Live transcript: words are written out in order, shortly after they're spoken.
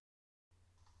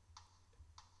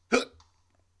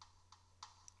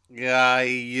I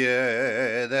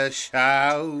hear the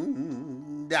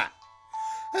sound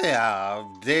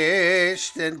of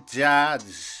distant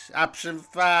dads, absent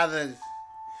fathers,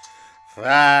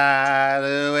 far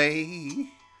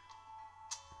away,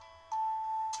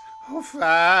 oh,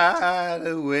 far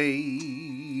away.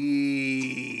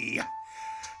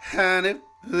 And if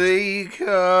they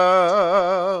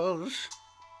calls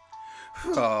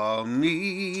for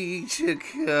me to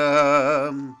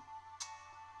come,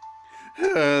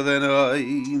 then I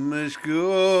must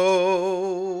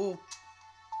go,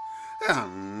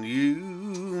 and you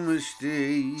must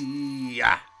stay.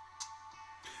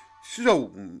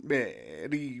 So,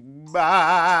 Mary,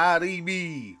 marry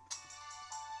me.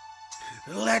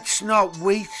 Let's not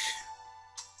wait.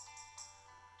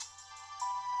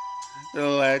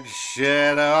 Let's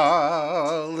shed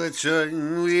all the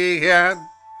time we can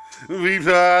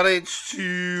before it's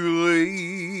too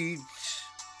late.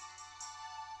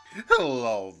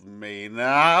 Love me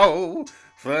now,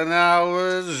 for now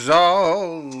is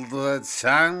all the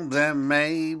time there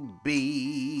may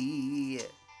be.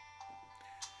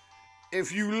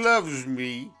 If you loves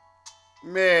me,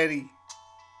 Mary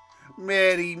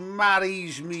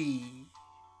marries me.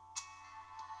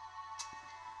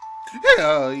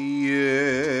 I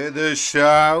hear the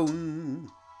sound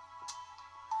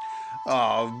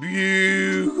of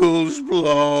bugles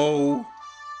blow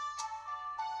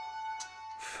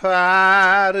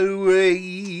far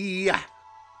away,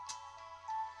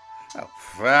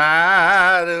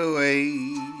 far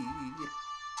away.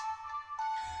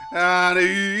 And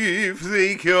if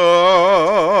they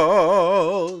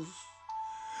call,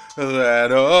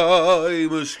 then I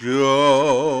must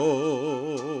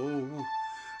go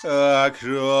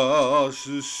across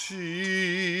the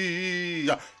sea,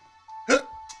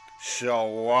 so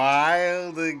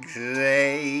wild and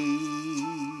grey.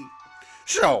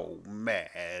 So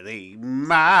Mary,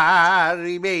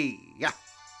 marry me.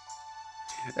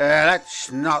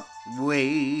 Let's not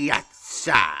wait.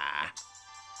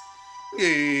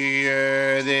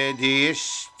 Hear the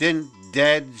distant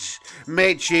deads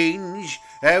may change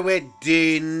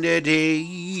within the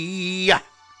day.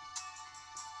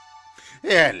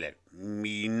 Let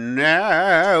me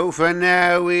know, for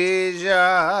now is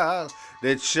all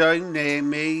the time there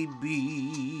may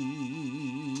be.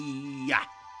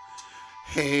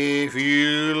 If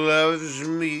you loves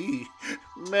me,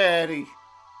 Mary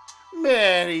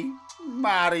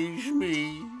marries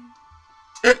me.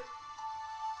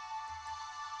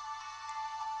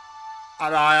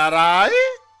 Aye.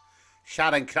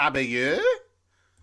 Sharon Crabbe, you?